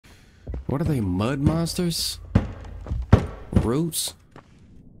What are they, mud monsters? Roots?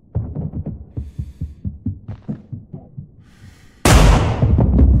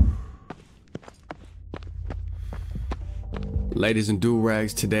 Ladies and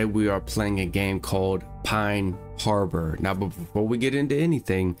do-rags, today we are playing a game called Pine Harbor. Now, but before we get into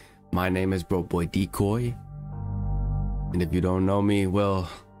anything, my name is BrokeBoyDecoy. And if you don't know me, well,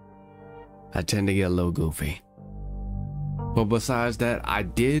 I tend to get a little goofy. But besides that, I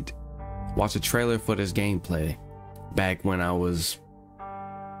did watch a trailer for this gameplay back when I was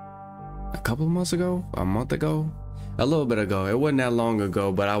a couple of months ago, a month ago, a little bit ago. It wasn't that long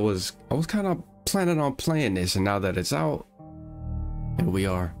ago, but I was kind of planning on playing this, and now that it's out, here we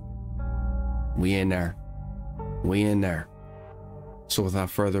are. We in there. We in there. So without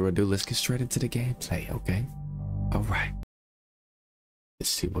further ado, let's get straight into the gameplay, okay? All right. Let's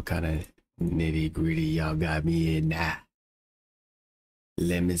see what kind of nitty gritty y'all got me in now.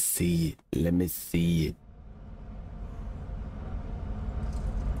 Let me see it. Let me see it.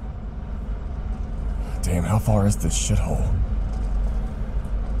 Damn, how far is this shithole?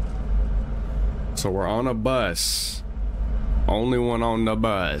 So we're on a bus. Only one on the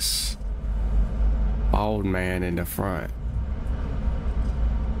bus. Bald man in the front.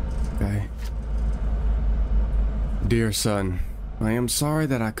 Okay. Dear son, I am sorry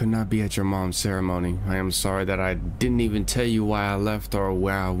that I could not be at your mom's ceremony. I am sorry that I didn't even tell you why I left or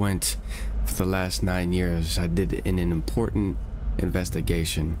where I went for the last 9 years. I did it in an important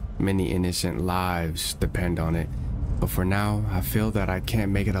investigation. Many innocent lives depend on it. But for now, I feel that I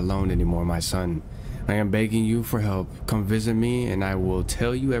can't make it alone anymore, my son. I am begging you for help. Come visit me and I will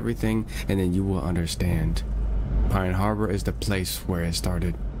tell you everything, and then you will understand. Pine Harbor is the place where it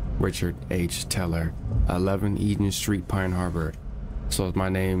started. Richard H. Teller, 11 Eden Street, Pine Harbor. So is my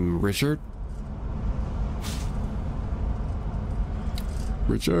name Richard?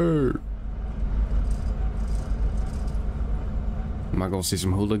 Richard! Am I gonna see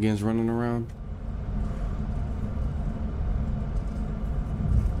some hooligans running around?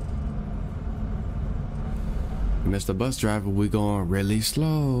 Mr. Bus Driver, we going really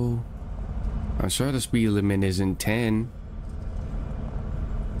slow. I'm sure the speed limit isn't 10.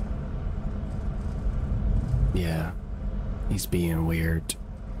 Yeah, he's being weird.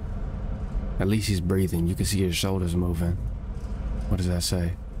 At least he's breathing. You can see his shoulders moving. What does that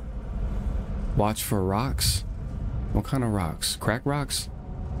say? Watch for rocks? What kind of rocks? Crack rocks?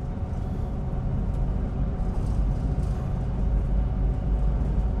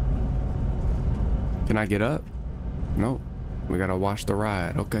 Can I get up? Nope. We gotta watch the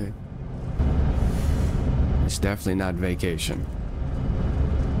ride. Okay. It's definitely not vacation.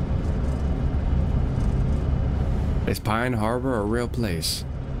 Is Pine Harbor a real place?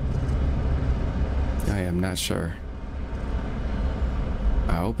 I am not sure.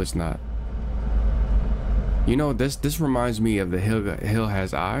 I hope it's not. You know, this reminds me of the Hill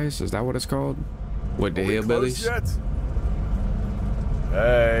Has Eyes. Is that what it's called? With the hillbillies?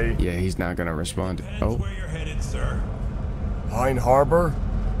 Hey. Yeah, he's not gonna respond. Depends Oh. where you're headed, sir. Pine Harbor?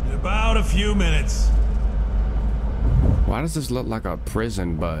 In about a few minutes. Why does this look like a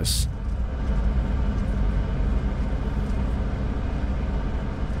prison bus?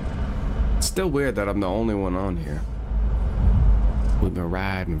 It's still weird that I'm the only one on here. We've been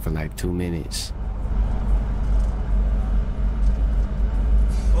riding for like 2 minutes.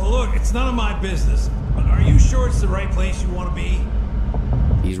 Well, look, it's none of my business. But are you sure it's the right place you want to be?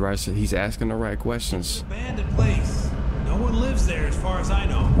 He's right. He's asking the right questions. Abandoned place. No one lives there as far as I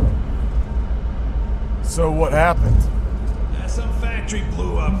know. So what happened? Some factory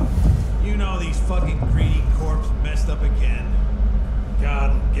blew up. You know, these fucking greedy corps messed up again.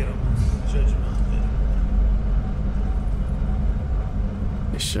 God will get them. Judgment.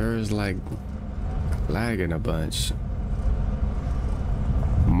 It sure is like lagging a bunch.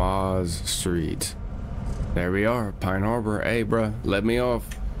 Maz Street. There we are, Pine Harbor. Hey, bruh, let me off.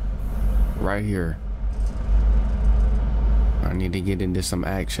 Right here. I need to get into some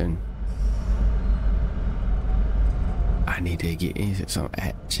action. I need to get into some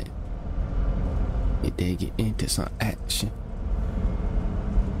action. Need to get into some action.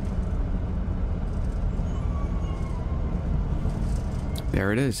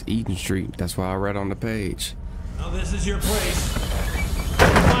 There it is, Eden Street. That's what I read on the page. Now this is your place.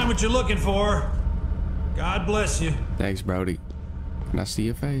 Find what you're looking for. God bless you. Thanks, Brody. Can I see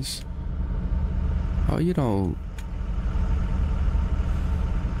your face? Oh, you don't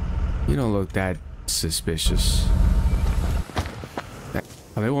look that suspicious.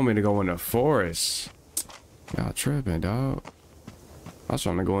 Oh, they want me to go in the forest. Y'all tripping, dog. I was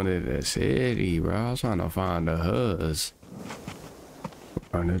trying to go into the city, bro. I was trying to find the huz.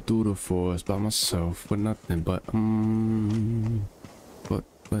 Running through the forest by myself with nothing but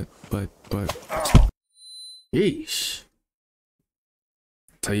yeesh.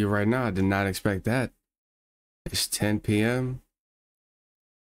 Tell you right now, I did not expect that. It's 10 p.m.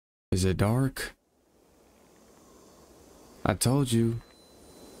 Is it dark? I told you,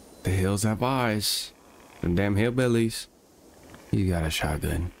 the hills have eyes. Them damn hillbillies. He got a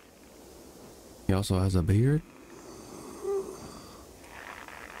shotgun. He also has a beard.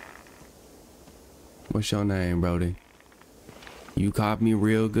 What's your name, Brody? You caught me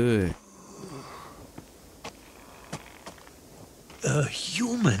real good. A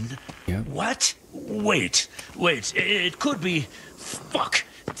human? Yep. What? Wait. It could be. Fuck.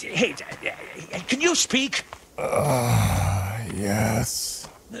 Hey, can you speak? Yes.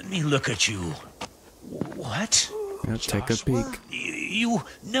 Let me look at you. What? Yeah, take a peek. You.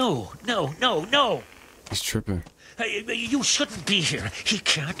 No. He's tripping. You shouldn't be here. He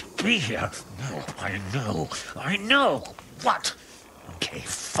can't be here. No, I know. What? Okay,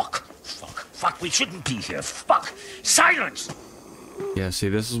 fuck. We shouldn't be here. Fuck. Silence! Yeah, see,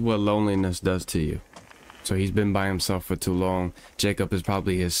 this is what loneliness does to you. So he's been by himself for too long. Jacob is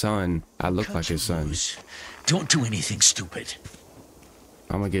probably his son. I look like his son. Don't do anything stupid.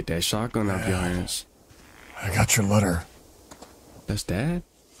 I'm gonna get that shotgun out your hands. I got your letter. That's Dad?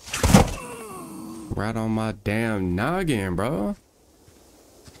 Right on my damn noggin, bro.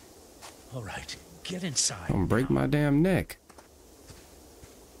 All right, get inside. I'm gonna break my damn neck.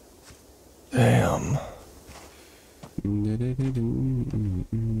 Damn. Damn,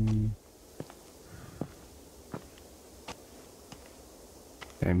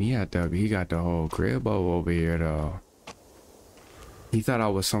 he got the whole crib over here though. He thought I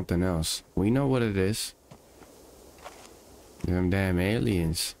was something else. We know what it is. Them damn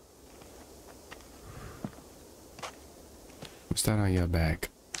aliens. What's that on your back?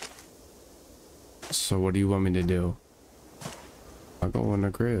 So what do you want me to do? I'll go in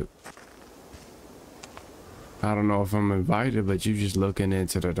the crib. I don't know if I'm invited, but you just looking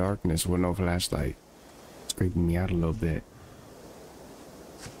into the darkness with no flashlight. It's creeping me out a little bit.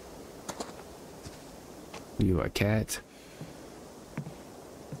 You a cat?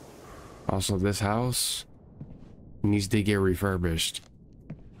 Also, this house needs to get refurbished.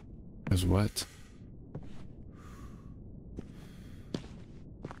 As what?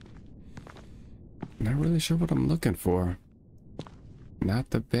 Not really sure what I'm looking for. Not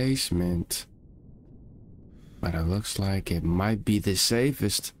the basement. But it looks like it might be the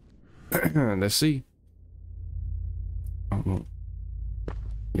safest. Let's see. Oh,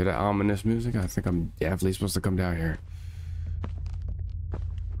 hear that ominous music? I think I'm definitely supposed to come down here.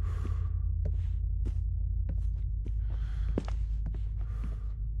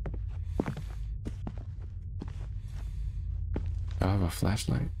 I have a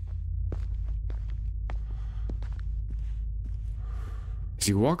flashlight. Is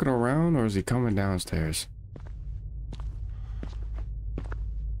he walking around or is he coming downstairs?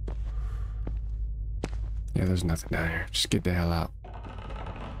 Yeah, there's nothing down here. Just get the hell out.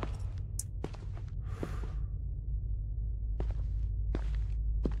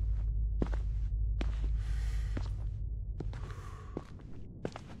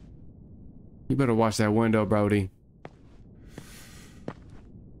 You better watch that window, Brody.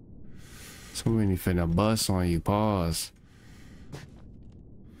 Somebody finna bust on you. Pause.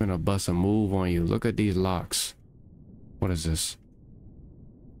 Finna bust a move on you. Look at these locks. What is this?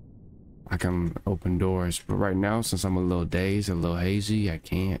 I can open doors, but right now, since I'm a little dazed, a little hazy, I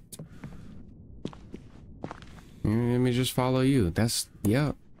can't. Let me just follow you. That's,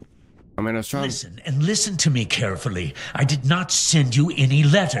 yeah. I mean, I was trying. Listen, and listen to me carefully. I did not send you any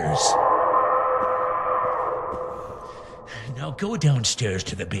letters. Now go downstairs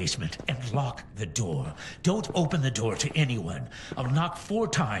to the basement and lock the door. Don't open the door to anyone. I'll knock 4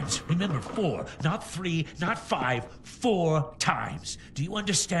 times. Remember, 4, not 3, not 5, 4 times. Do you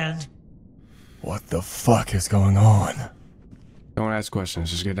understand? What the fuck is going on? Don't ask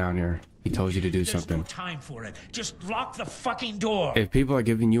questions. Just get down here. He told you to do something. There's no time for it. Just lock the fucking door. If people are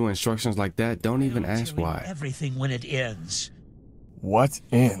giving you instructions like that, don't even ask why. Everything when it ends. What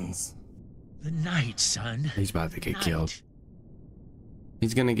ends? The night, son. He's about to get killed.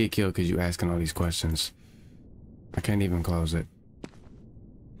 He's gonna get killed because you asking all these questions. I can't even close it.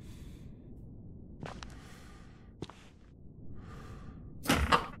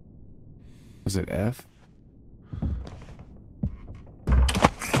 Was it F?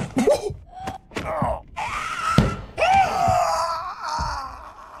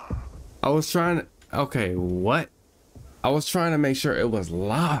 I was trying to... Okay, what? I was trying to make sure it was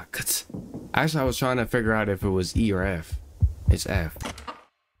locked. Actually, I was trying to figure out if it was E or F. It's F.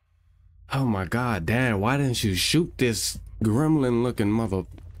 Oh my god, Dad, why didn't you shoot this gremlin looking mother?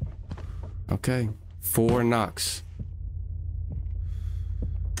 Okay, 4 knocks.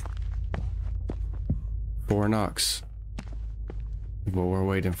 4 knocks. What we're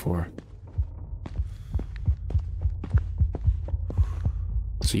waiting for.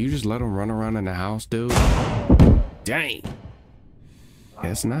 So you just let him run around in the house, dude? Dang.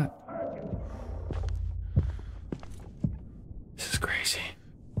 Guess not. This is crazy.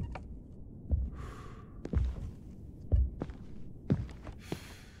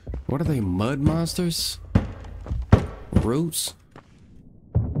 What are they, mud monsters? Roots?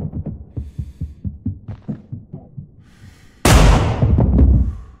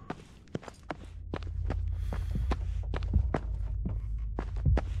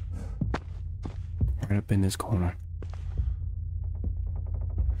 Right up in this corner.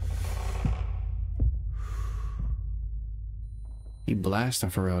 He blasting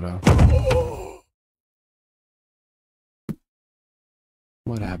for real though.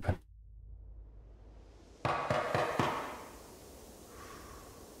 What happened?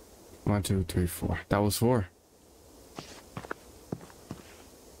 One, two, three, 4. That was 4.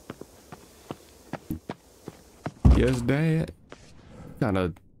 Yes, Dad.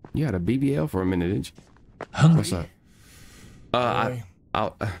 You had a BBL for a minute, didn't you? Hungry? What's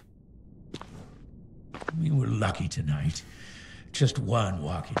up? We were lucky tonight. Just one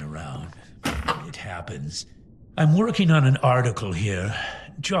walking around. It happens. I'm working on an article here.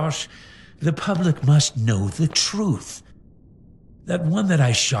 Josh, the public must know the truth. That one that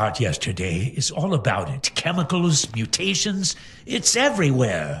I shot yesterday is all about it. Chemicals, mutations, it's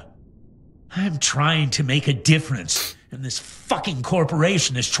everywhere. I'm trying to make a difference, and this fucking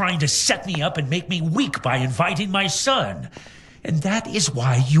corporation is trying to set me up and make me weak by inviting my son. And that is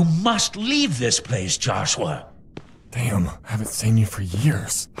why you must leave this place, Joshua. Damn, I haven't seen you for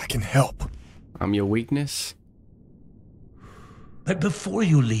years. I can help. I'm your weakness? But before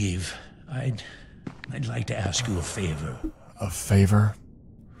you leave, I'd like to ask you a favor. A favor?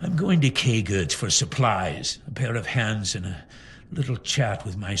 I'm going to K-Goods for supplies. A pair of hands and a little chat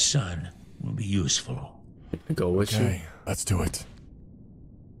with my son will be useful. Go with you. Okay, let's do it.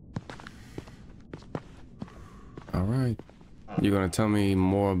 All right. You gonna tell me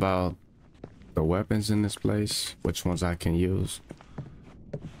more about the weapons in this place? Which ones I can use?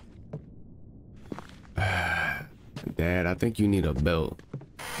 Dad, I think you need a belt.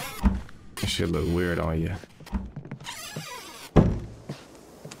 It should look weird on you.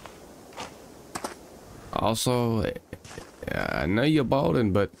 Also, I know you're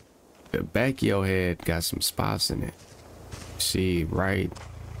balding, but the back of your head got some spots in it. See, right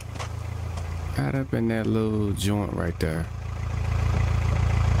up in that little joint right there.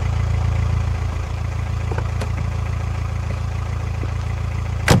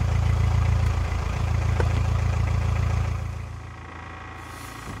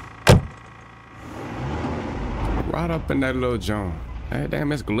 Right up in that little joint. Hey,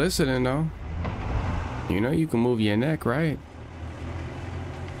 damn, it's glistening though. You know you can move your neck, right?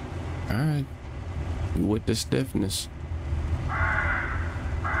 Alright. With the stiffness.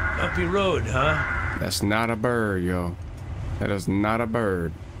 Bumpy road, huh? That's not a bird, yo. That is not a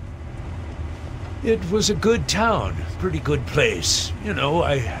bird. It was a good town. Pretty good place. You know,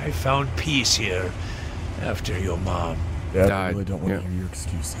 I found peace here after your mom Dad, I died. really don't want to Yeah. hear your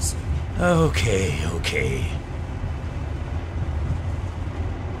excuses. Okay.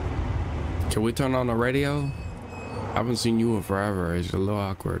 Can we turn on the radio? I haven't seen you in forever. It's a little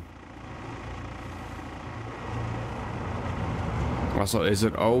awkward. Also, is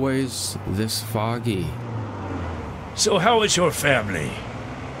it always this foggy? So how is your family?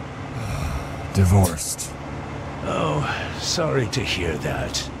 Divorced. Oh, sorry to hear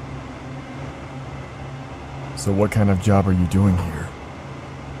that. So what kind of job are you doing here?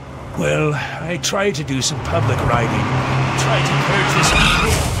 Well, I try to do some public writing. Try to purge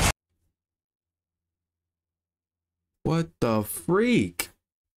this. What the freak?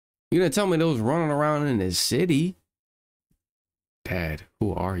 You didn't tell me those running around in the city. Dad,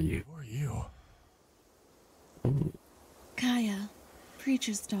 who are you? Who are you? Ooh, Kaya,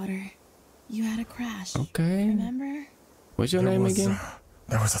 preacher's daughter. You had a crash. okay. Remember? What's your name again?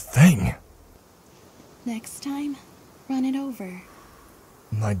 There was a thing. Next time, run it over.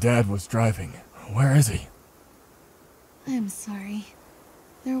 My dad was driving. Where is he? I'm sorry.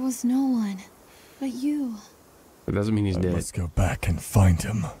 There was no one but you. That doesn't mean he's dead. Let's go back and find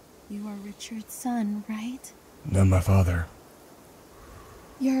him. You are Richard's son, right? Not my father.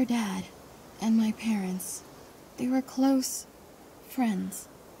 Your dad and my parents. They were close friends.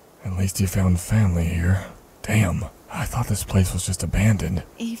 At least you found family here. Damn, I thought this place was just abandoned.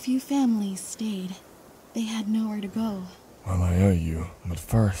 A few families stayed. They had nowhere to go. Well, I owe you, but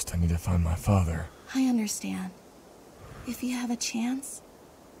first I need to find my father. I understand. If you have a chance,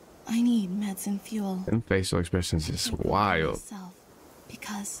 I need meds and fuel. Them facial expressions is Take them by wild. myself,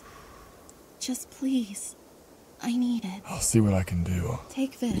 because, just please, I need it. I'll see what I can do.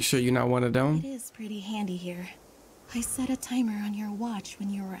 Take this. You sure you're not one of It them? is pretty handy here. I set a timer on your watch when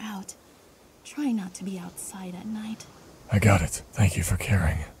you were out. Try not to be outside at night. I got it. Thank you for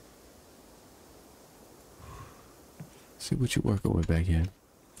caring. See what you're working with back here.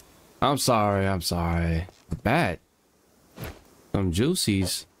 I'm sorry. A bat. Some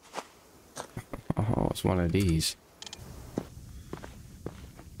juicies. Oh, it's one of these.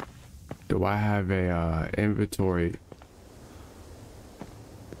 Do I have a inventory?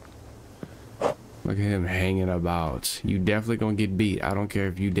 Look at him hanging about. You definitely gonna get beat. I don't care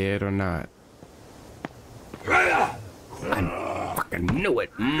if you dead or not. I fucking knew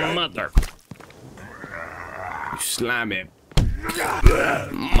it, mother. You slimy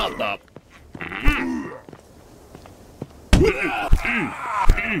mother.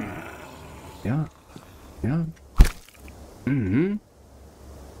 Yeah. Yeah. Mm-hmm.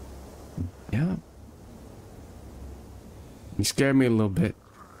 Yeah. You scared me a little bit.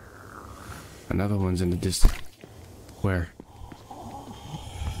 Another one's in the distance. Where?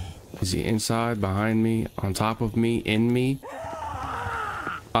 Is he inside, behind me, on top of me, in me?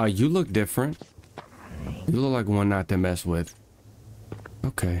 You look different. You look like one not to mess with.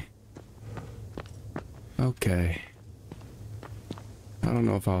 Okay. Okay. I don't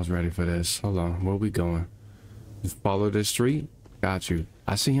know if I was ready for this. Hold on. Where we going? Just follow this street? Got you.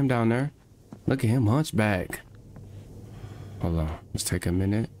 I see him down there. Look at him, hunchback. Hold on. Let's take a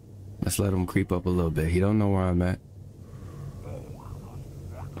minute. Let's let him creep up a little bit. He don't know where I'm at.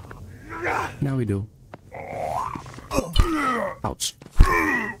 Now we do. Ouch.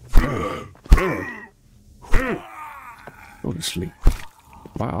 Go to sleep.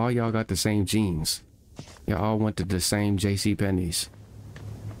 Why all y'all got the same jeans? Y'all all went to the same JC Penney's.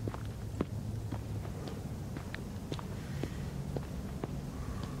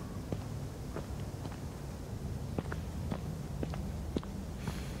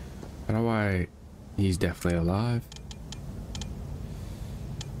 I don't know why he's definitely alive.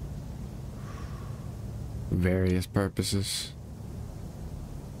 Various purposes.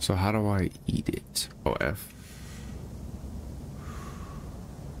 So how do I eat it? Oh, F.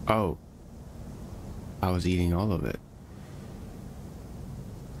 Oh. I was eating all of it.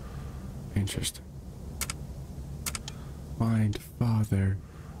 Interesting. Find father.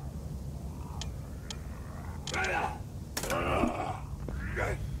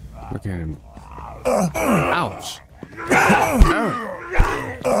 Look at him. Ouch.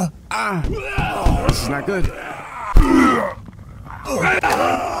 This is not good.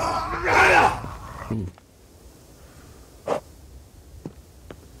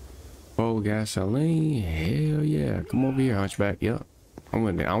 Oh, gasoline. Hell yeah. Come over here, hunchback. Yep. I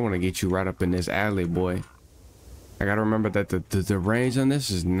want to get you right up in this alley, boy. I gotta remember that the range on this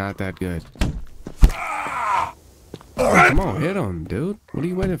is not that good. Oh, come on, hit him, dude. What are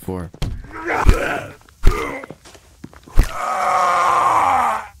you waiting for?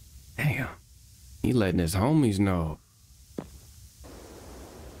 Damn. He letting his homies know.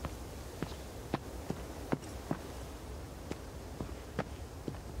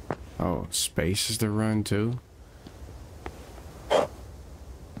 Oh, space is to run too.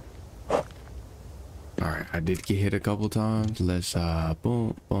 Alright, I did get hit a couple times. Let's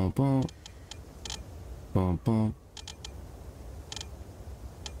boom, boom, boom. Boom, boom.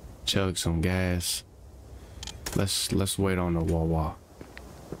 Chug some gas. Let's wait on the Wawa.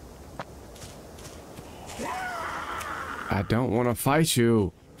 I don't want to fight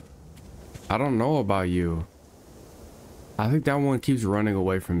you. I don't know about you. I think that one keeps running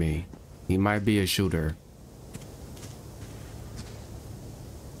away from me. He might be a shooter.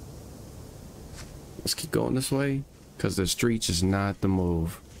 Let's keep going this way, because the streets is not the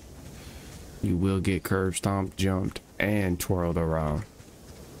move. You will get curb stomped, jumped, and twirled around.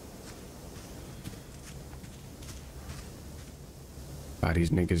 By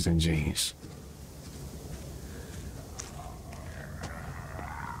these niggas in jeans.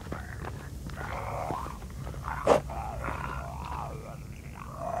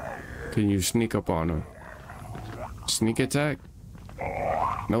 Can you sneak up on him? Sneak attack?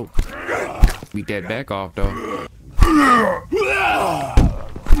 Nope. Beat that back off though.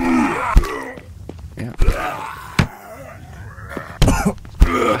 Yeah.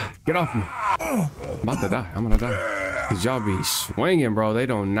 Get off me. I'm about to die. I'm gonna die. Cause y'all be swinging, bro. They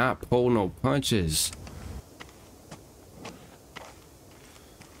don't not pull no punches.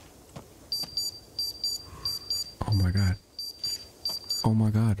 my god. Oh my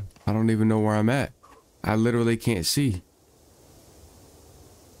god. I don't even know where I'm at. I literally can't see.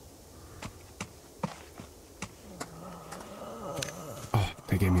 Oh,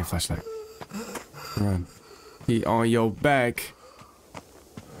 they gave me a flashlight. Run. He on your back.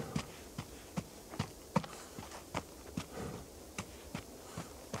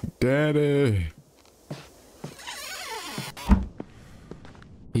 Daddy.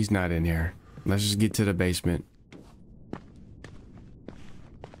 He's not in here. Let's just get to the basement.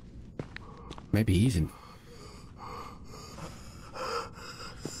 Maybe he's in.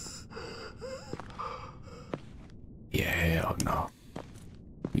 Yeah, hell no.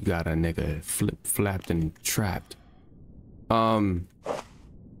 You got a nigga flip-flapped and trapped.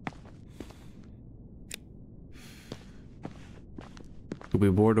 We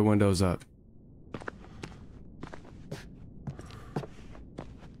board the windows up.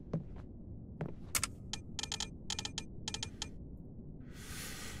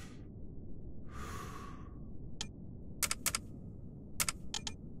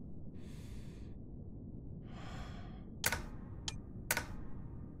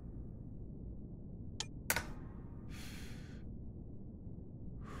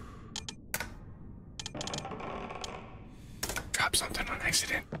 Drop something on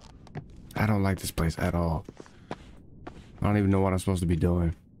accident. I don't like this place at all. I don't even know what I'm supposed to be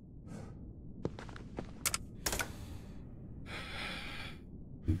doing.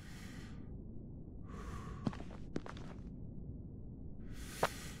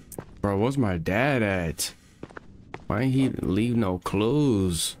 Bro, where's my dad at? Why ain't he leave no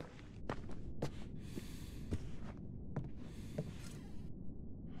clues?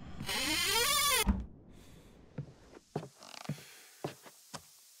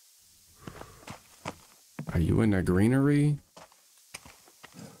 Are you in the greenery?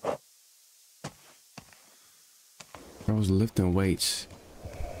 I was lifting weights.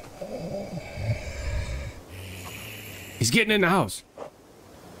 He's getting in the house.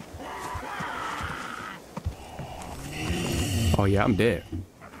 Oh yeah, I'm dead.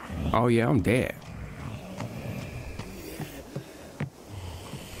 Oh yeah, I'm dead.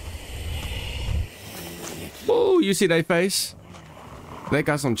 Ooh, you see that face? They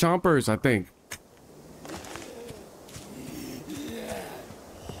got some chompers, I think.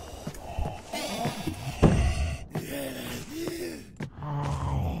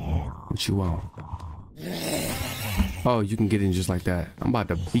 What you want? Oh, you can get in just like that. I'm about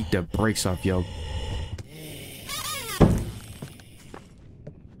to beat the brakes off, yo.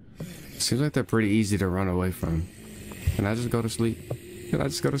 Seems like they're pretty easy to run away from. Can I just go to sleep? Can I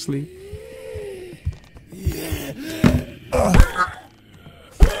just go to sleep?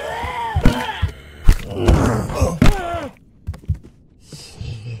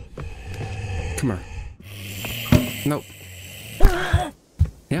 Come here. Nope.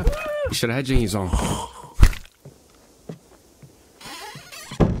 Yeah, you should have had jeans on.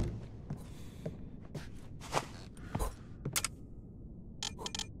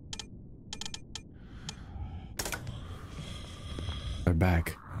 They're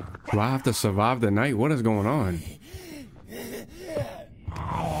back. Do I have to survive the night? What is going on?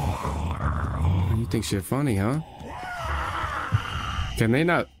 You think shit funny, huh? Can they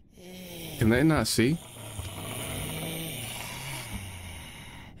not see?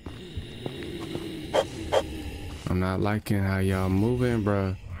 I'm not liking how y'all moving,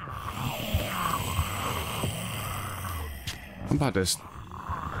 bruh. I'm about to...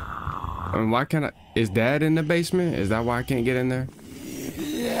 why can't I... Is Dad in the basement? Is that why I can't get in there?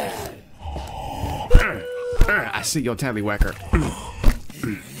 I see your tallywhacker.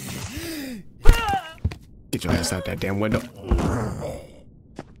 Get your ass out that damn window.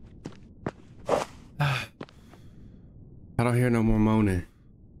 I don't hear no more moaning.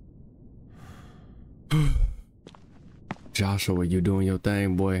 Joshua, you doing your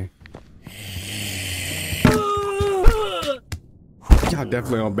thing, boy. Y'all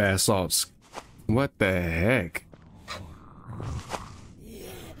definitely on bath salts. What the heck?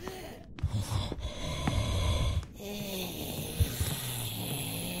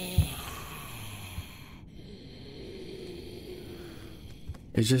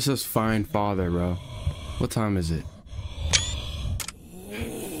 It's just this fine father, bro. What time is it?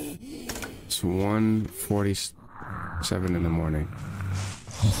 It's 1:47 in the morning.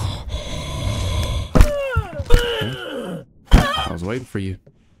 Okay. I was waiting for you.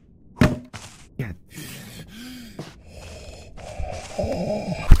 Yeah.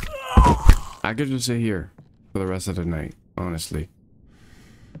 I could just sit here for the rest of the night, honestly.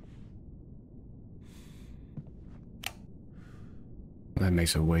 That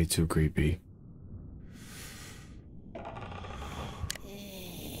makes it way too creepy.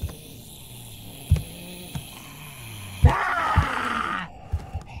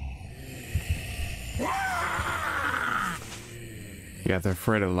 Yeah, they're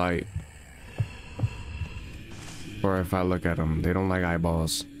afraid of light. Or if I look at them, they don't like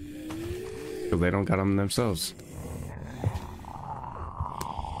eyeballs. Because they don't got them themselves.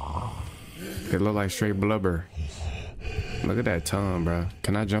 They look like straight blubber. Look at that tongue, bro.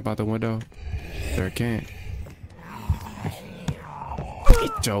 Can I jump out the window? There I can't.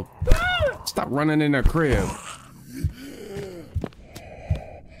 Get your... Stop running in the crib.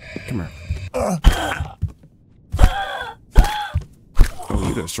 Come here. Oh,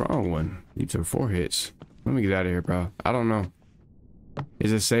 you the strong one. You took 4 hits. Let me get out of here, bro. I don't know.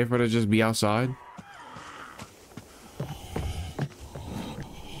 Is it safer to just be outside?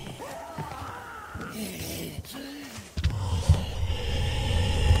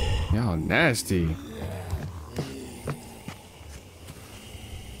 Y'all nasty.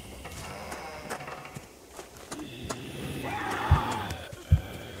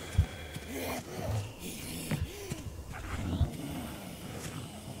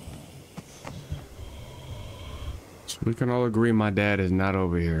 So we can all agree my dad is not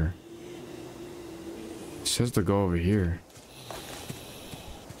over here. It says to go over here.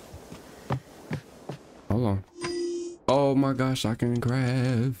 Hold on. Oh my gosh, I can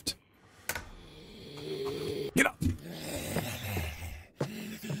craft. Get up.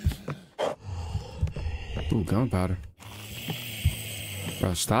 Ooh, gunpowder.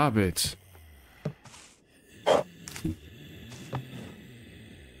 Bro, stop it.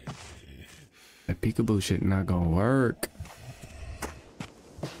 That peekaboo shit not gonna work.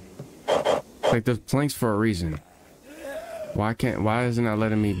 Like, there's planks for a reason. Why isn't that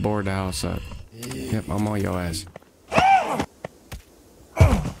letting me board the house up? Yep, I'm on your ass.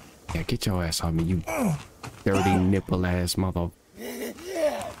 Yeah, get your ass on me, you dirty nipple ass mother.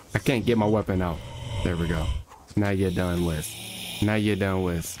 I can't get my weapon out. There we go. Now you're done with. Now you're done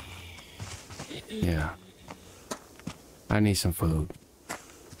with. Yeah. I need some food.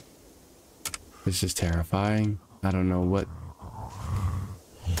 This is terrifying. I don't know what.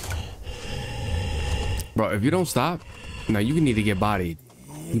 Bro, if you don't stop, now you need to get bodied.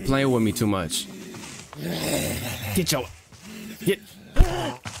 You playing with me too much. Get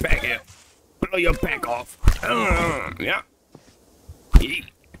back here. Blow your back off. Yeah. Eat.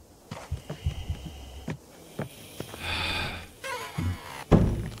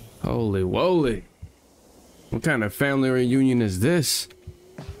 Holy woly. What kind of family reunion is this?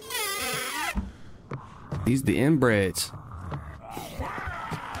 These the inbreds.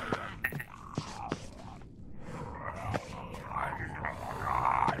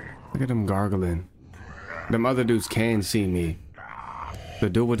 Look at them gargling. Them other dudes can see me. The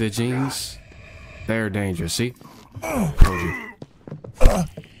dude with the jeans, they're dangerous. See? Told you.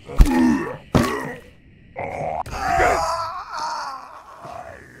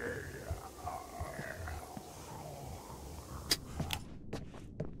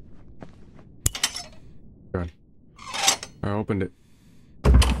 I opened it.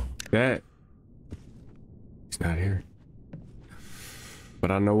 That. He's not here.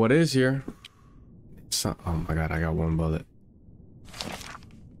 But I know what is here. Oh my god, I got 1 bullet.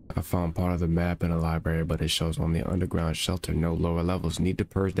 I found part of the map in a library, but it shows only underground shelter, no lower levels. Need to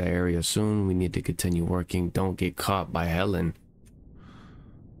purge that area soon. We need to continue working. Don't get caught by Helen.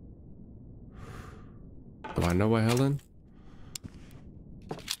 Do I know a Helen?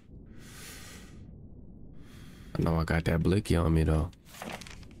 I know I got that blicky on me though.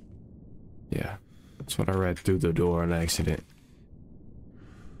 Yeah, that's what I read through the door on accident.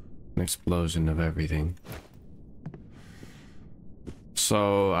 An explosion of everything.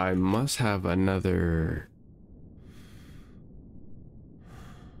 So I must have another.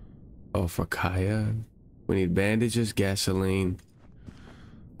 Oh, for Kaya, we need bandages, gasoline.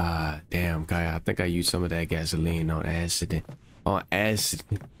 Damn, Kaya, I think I used some of that gasoline on accident. On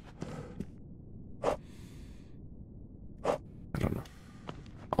accident. I don't know.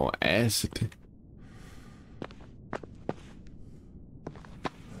 On accident.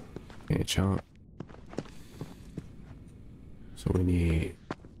 Can't chomp. So we need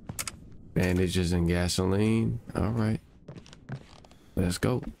bandages and gasoline. All right, let's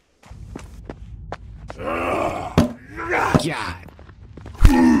go. God.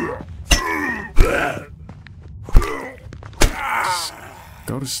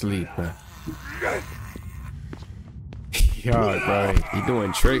 Go to sleep, man. Yo, bro, you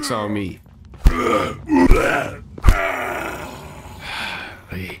doing tricks on me.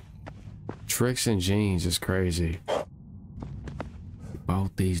 Hey. Tricks and jeans is crazy.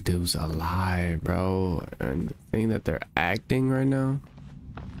 Both these dudes alive, bro. And the thing that they're acting right now.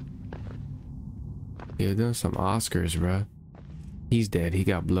 Yeah, doing some Oscars, bro. He's dead. He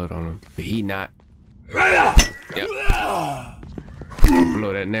got blood on him. But he not. Yep.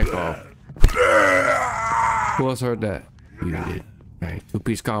 Blow that neck off. Who else heard that? You did. Hey,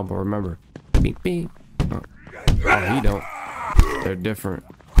 two-piece combo, remember. Beep, beep. Oh, he don't. They're different.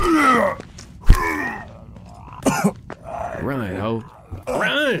 Run, ho.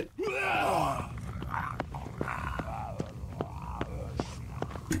 Run!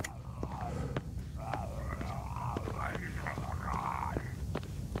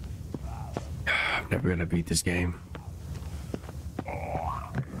 I'm never gonna beat this game.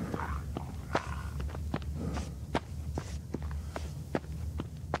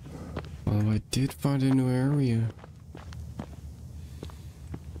 Well, I did find a new area.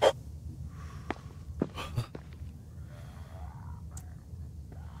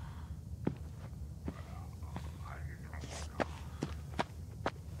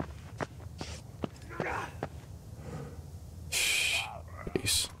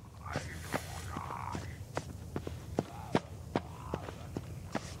 Jeez.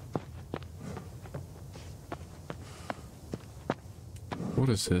 What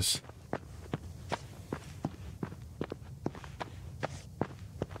is this?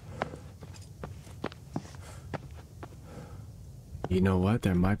 You know what?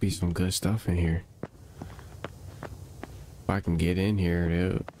 There might be some good stuff in here. If I can get in here,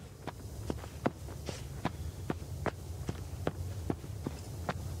 dude.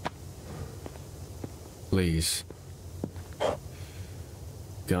 Please.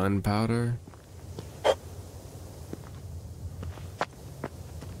 Gunpowder?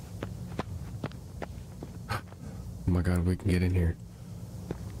 Oh my god, we can get in here.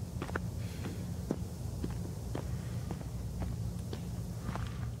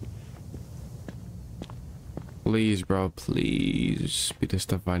 Please, bro, please be the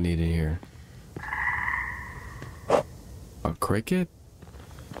stuff I need in here. A cricket?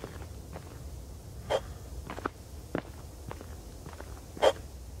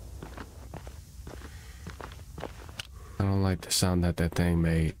 I don't like the sound that that thing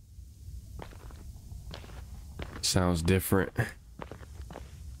made. Sounds different.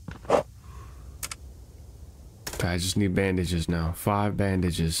 I just need bandages now. 5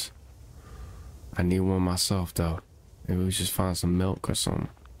 bandages. I need one myself though. Maybe we just find some milk or something.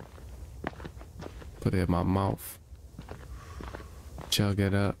 Put it in my mouth. Chug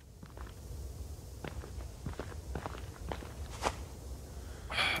it up.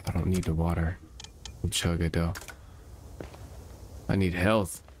 I don't need the water. I'll chug it though. I need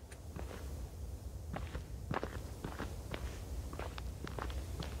health.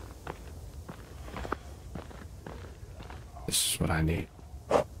 This is what I need.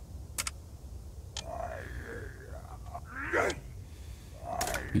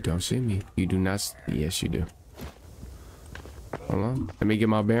 You don't see me. You do not. Yes, you do. Hold on. Let me get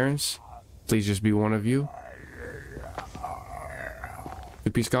my bearings. Please just be one of you.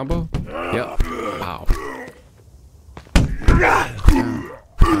 Two-piece combo? Yep. Ow.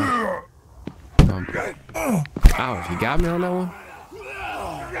 Ow, he got me on that one?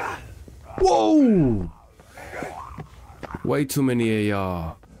 Whoa! Way too many of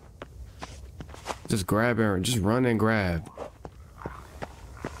y'all. Just grab Aaron. Just run and grab.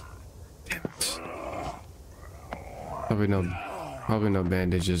 Damn it. Probably no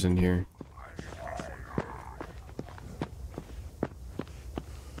bandages in here.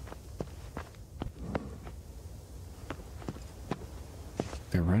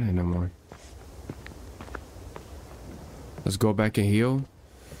 They're running no more. Let's go back and heal.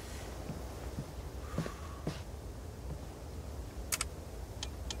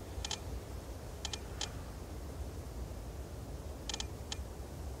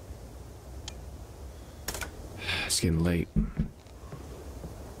 It's getting late.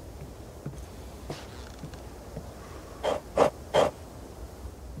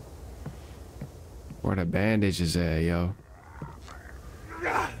 Where the bandages at, yo?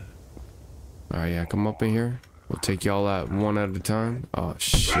 Alright, yeah, come up in here. We'll take y'all out one at a time. Oh,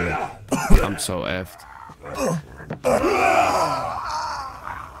 shit. I'm so effed.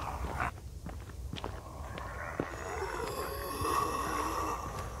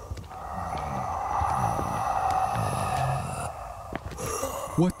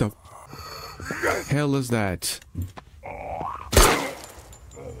 What the hell is that?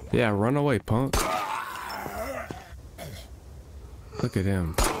 Yeah, run away, punk. Look at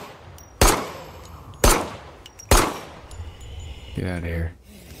him. Get out of here.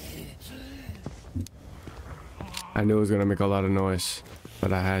 I knew it was gonna make a lot of noise,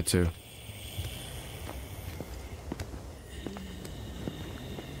 but I had to.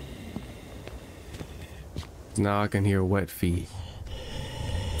 Now I can hear wet feet.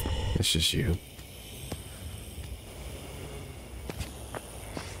 It's just you.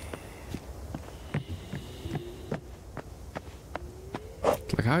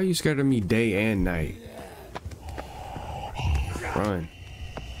 Like, how are you scared of me day and night? Run.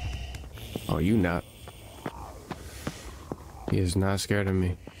 Oh, you not. He is not scared of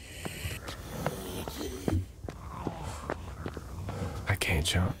me. I can't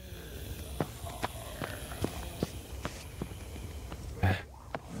jump.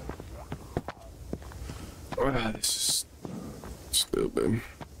 Oh, this is stupid.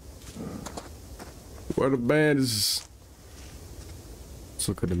 Where the band is? Let's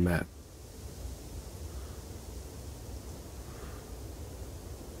look at the map.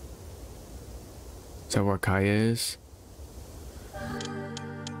 Is that where Kaya is?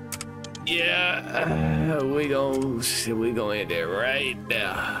 Yeah, we gonna end it right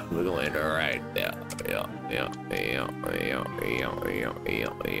there. We're gonna end it right there.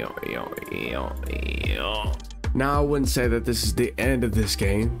 Now, I wouldn't say that this is the end of this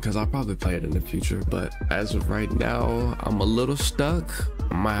game, because I'll probably play it in the future, but as of right now, I'm a little stuck.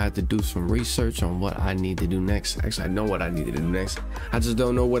 I might have to do some research on what I need to do next. Actually, I know what I need to do next. I just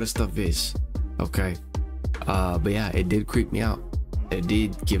don't know where the stuff is. Okay. But yeah, it did creep me out. It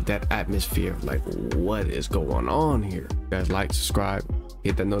did give that atmosphere of like, what is going on here? You guys like, subscribe,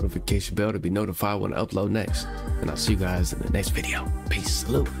 hit that notification bell to be notified when I upload next. And I'll see you guys in the next video. Peace.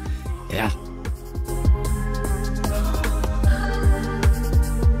 Salute. Yeah.